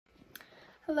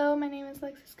Hello, my name is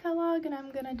Lexis Kellogg and I'm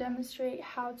going to demonstrate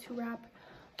how to wrap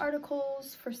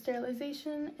articles for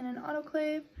sterilization in an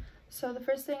autoclave. So the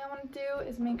first thing I want to do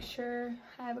is make sure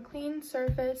I have a clean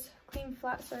surface, clean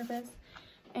flat surface,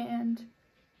 and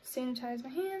sanitize my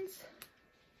hands.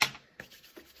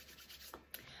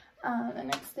 The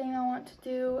next thing I want to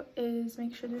do is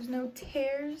make sure there's no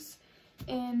tears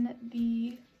in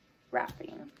the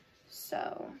wrapping.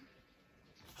 So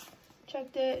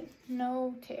checked it,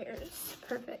 no tears,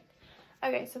 perfect.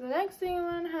 Okay, so the next thing I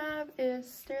want to have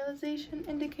is sterilization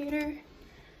indicator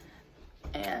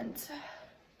and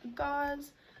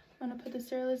gauze. I'm going to put the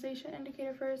sterilization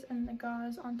indicator first and the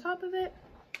gauze on top of it.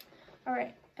 All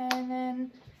right, and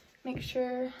then make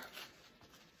sure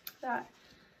that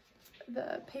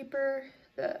the paper,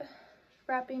 the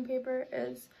wrapping paper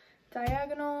is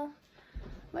diagonal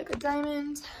like a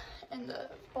diamond and the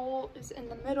bowl is in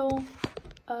the middle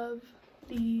of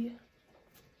the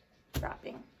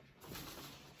wrapping.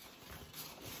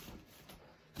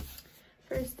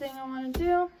 First thing I want to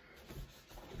do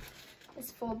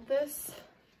is fold this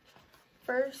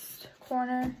first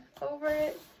corner over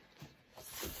it,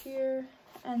 secure,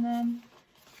 and then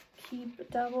keep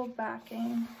double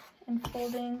backing and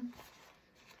folding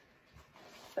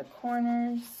the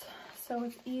corners so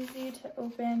it's easy to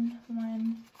open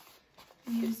when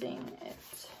using it.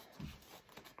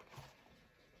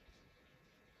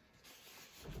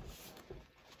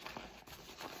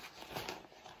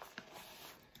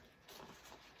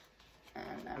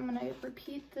 I'm going to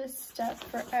repeat this step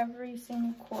for every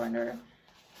single corner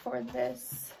for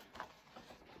this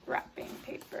wrapping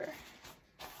paper.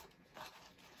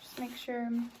 Just make sure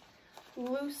I'm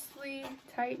loosely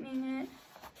tightening it.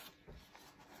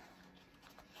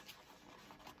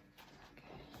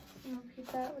 Okay, and repeat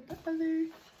that with the other.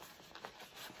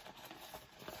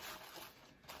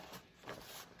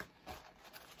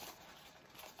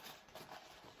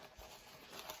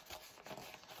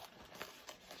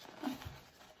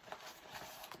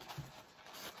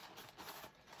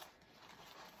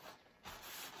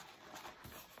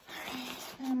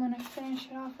 I'm going to finish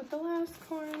it off with the last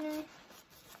corner.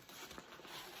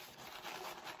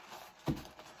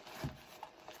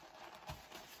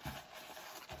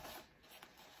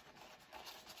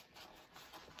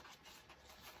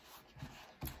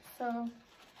 So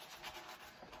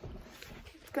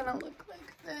it's going to look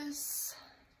like this.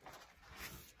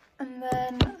 And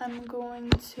then I'm going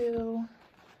to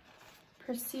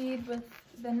proceed with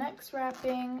the next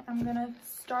wrapping. I'm going to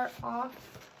start off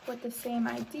with the same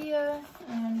idea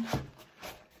and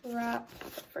wrap the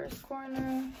first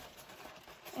corner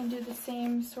and do the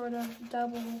same sort of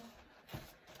double,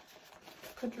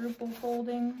 quadruple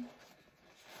folding.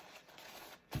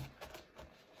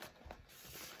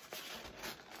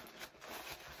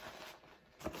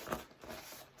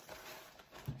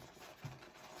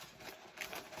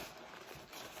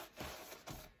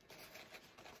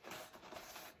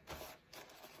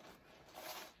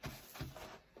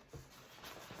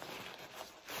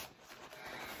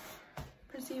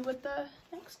 Proceed with the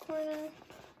next corner,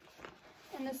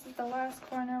 and this is the last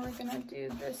corner. We're gonna do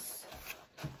this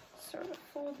sort of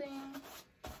folding.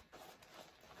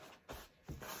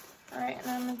 All right, and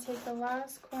I'm gonna take the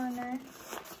last corner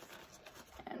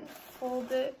and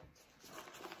fold it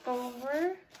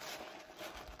over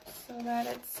so that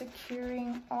it's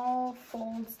securing all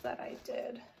folds that I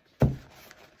did,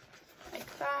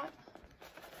 like that.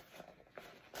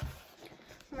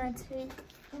 I'm gonna take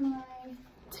my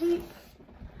tape.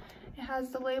 It has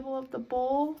the label of the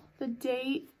bowl, the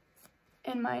date,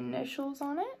 and my initials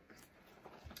on it.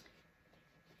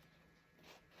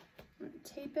 I'm going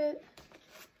to tape it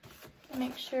and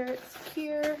make sure it's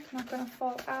secure, not going to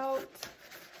fall out.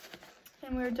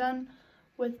 And we're done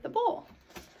with the bowl.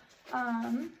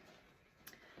 The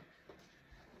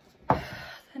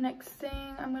next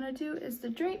thing I'm going to do is the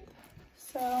drape.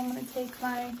 So I'm going to take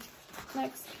my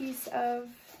next piece of,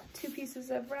 2 pieces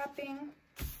of wrapping,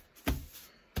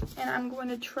 and I'm going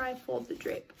to tri-fold the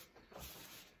drape.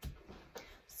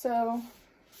 So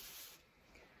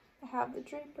I have the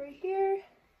drape right here.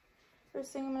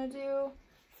 First thing I'm going to do,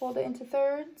 fold it into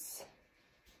thirds,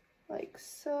 like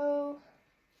so.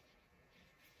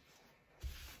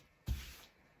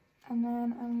 And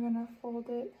then I'm going to fold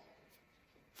it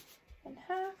in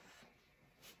half,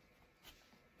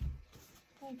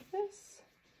 like this.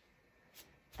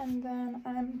 And then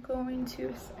I'm going to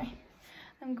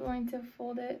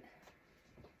fold it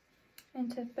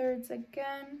into thirds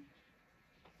again,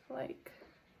 like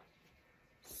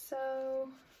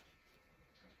so.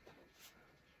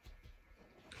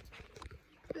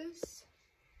 This.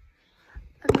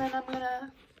 And then I'm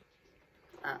gonna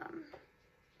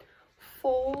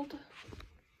fold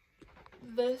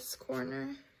this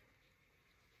corner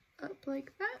up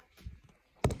like that,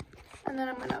 and then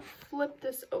I'm gonna flip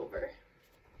this over.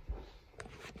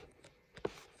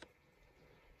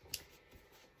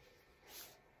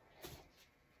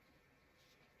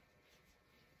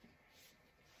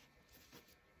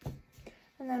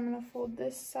 And then I'm gonna fold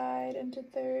this side into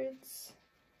thirds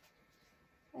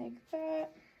like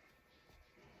that,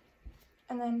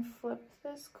 and then flip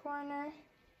this corner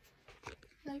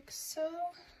like so.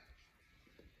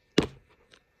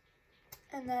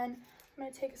 And then I'm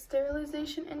gonna take a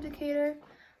sterilization indicator.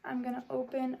 I'm gonna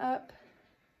open up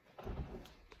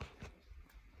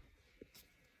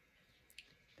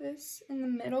this in the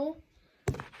middle.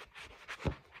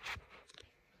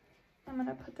 I'm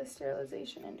gonna put the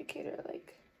sterilization indicator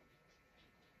like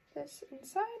this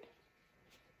inside.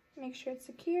 Make sure it's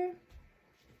secure.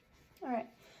 All right,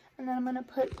 and then I'm gonna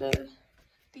put the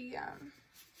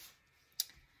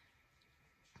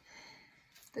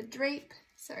drape,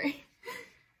 sorry,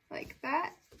 like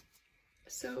that.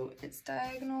 So it's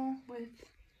diagonal with,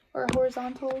 or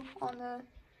horizontal on the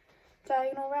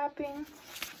diagonal wrapping.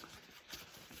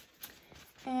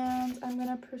 And I'm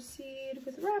gonna proceed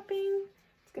with wrapping.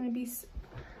 It's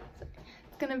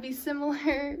gonna be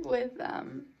similar with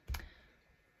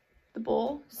the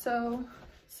bowl. So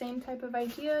same type of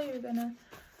idea. You're gonna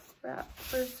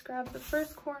first grab the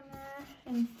first corner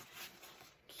and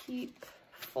keep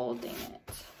folding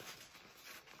it.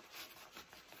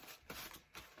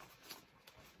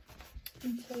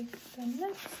 And take the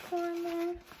next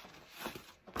corner.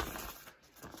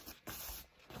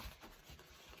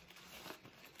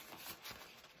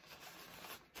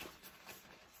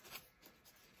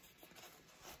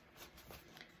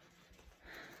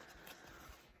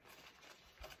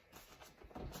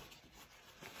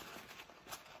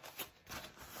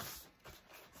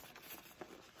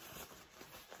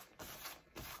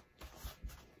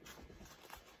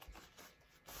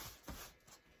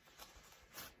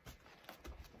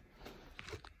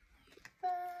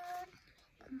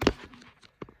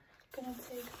 Gonna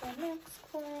take the next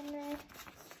corner,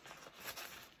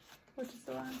 which is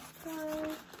the last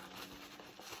one,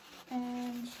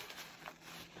 and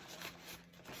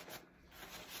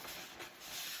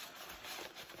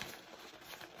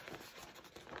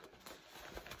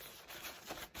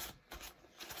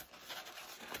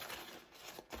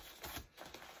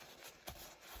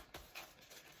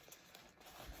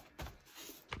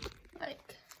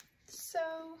like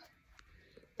so,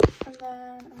 and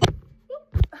then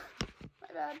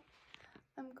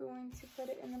I'm going to put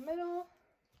it in the middle,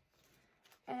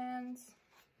 and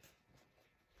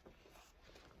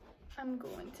I'm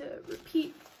going to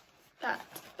repeat that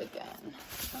again.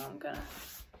 So I'm gonna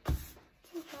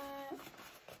do that.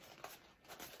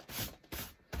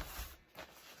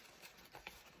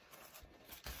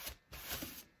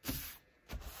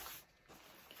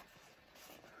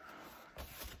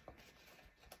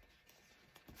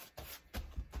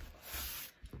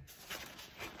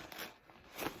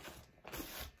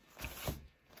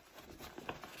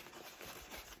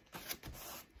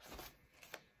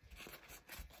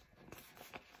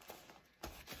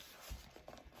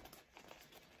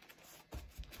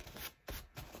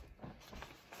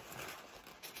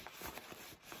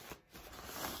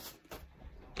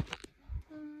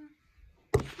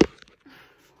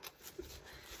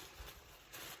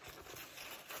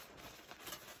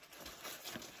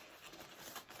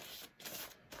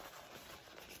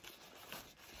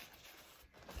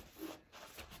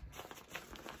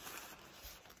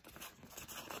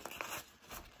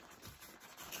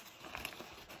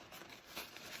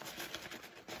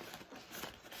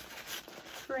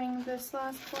 Bring this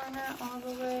last corner all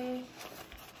the way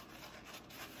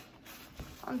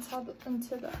on top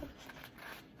into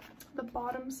the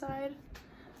bottom side.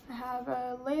 I have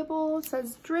a label, it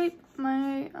says drape,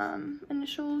 my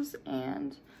initials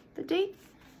and the date,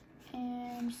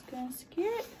 and I'm just gonna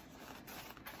secure it.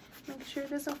 Make sure it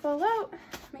doesn't fall out,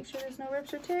 make sure there's no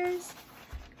rips or tears,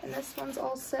 and this one's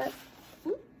all set.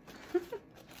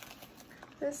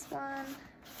 This one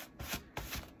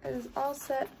is all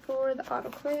set for the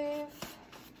autoclave.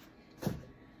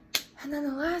 And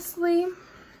then lastly,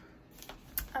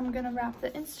 I'm gonna wrap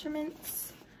the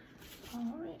instruments.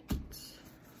 All right,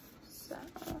 so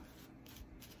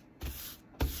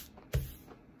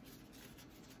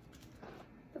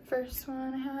the first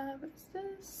one I have is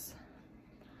this.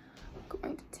 I'm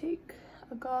going to take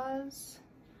a gauze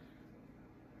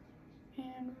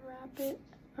and wrap it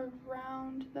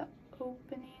around the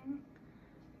opening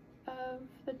of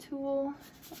the tool.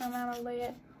 I'm gonna lay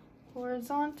it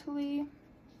horizontally,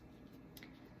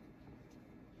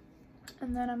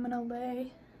 And then I'm gonna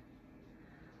lay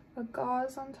a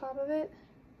gauze on top of it.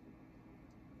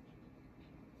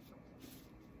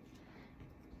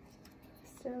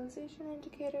 Sterilization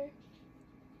indicator.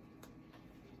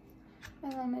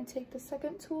 And I'm gonna take the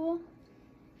second tool.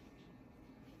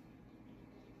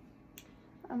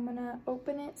 I'm gonna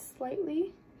open it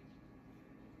slightly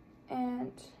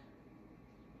and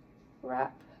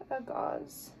wrap a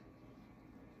gauze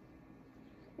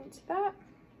into that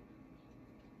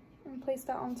and place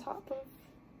that on top of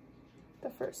the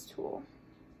first tool.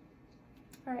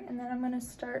 All right, and then I'm gonna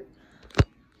start,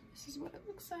 this is what it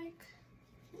looks like.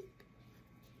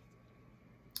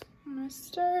 I'm gonna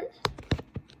start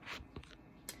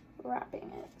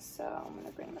wrapping it. So I'm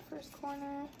gonna bring the first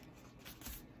corner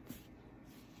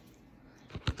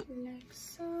like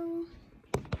so.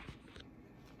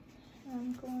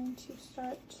 I'm going to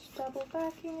start double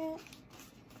backing it.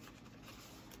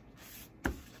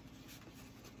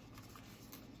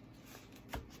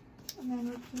 And then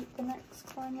repeat the next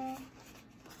corner.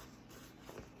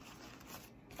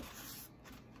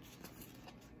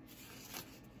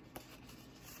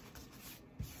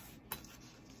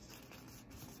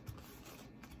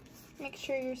 Make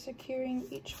sure you're securing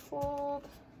each fold.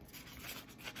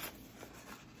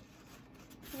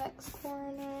 Next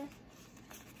corner.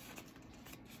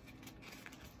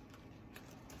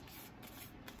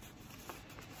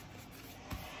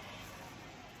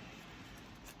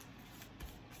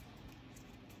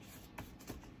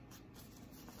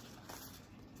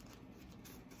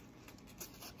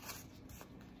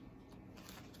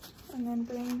 And then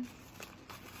bring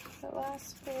the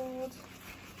last fold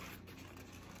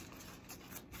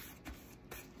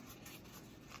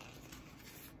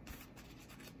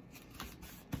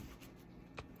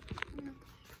like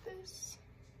this,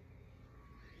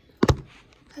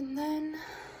 and then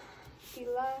the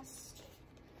last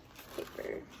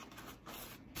paper.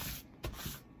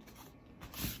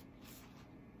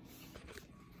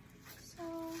 So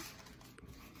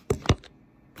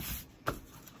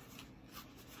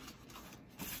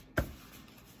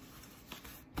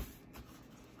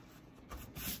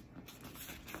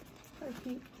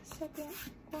repeat the second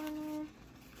corner.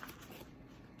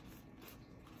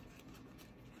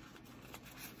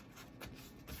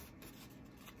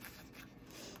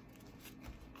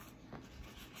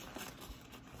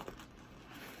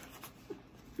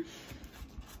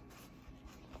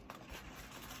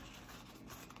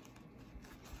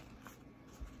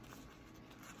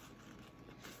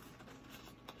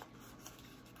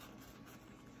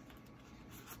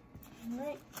 All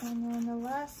right, and then the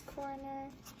last corner,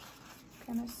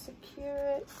 gonna secure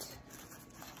it,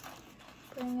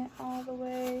 bring it all the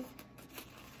way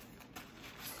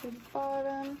to the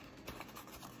bottom,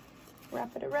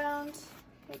 wrap it around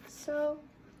like so,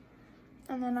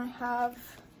 and then I have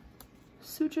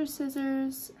suture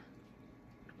scissors,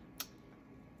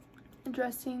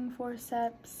 dressing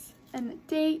forceps, and the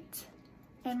date,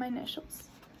 and my initials.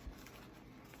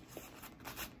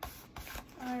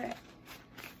 All right.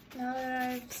 Now that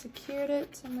I've secured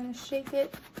it, I'm going to shake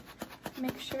it,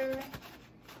 make sure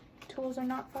tools are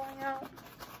not falling out.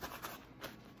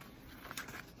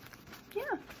 Yeah,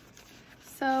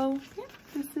 so yeah,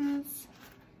 this is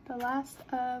the last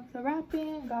of the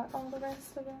wrapping. Got all the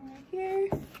rest of them right here.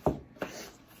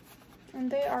 And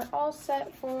they are all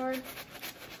set for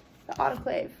the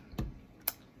autoclave.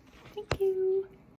 Thank you.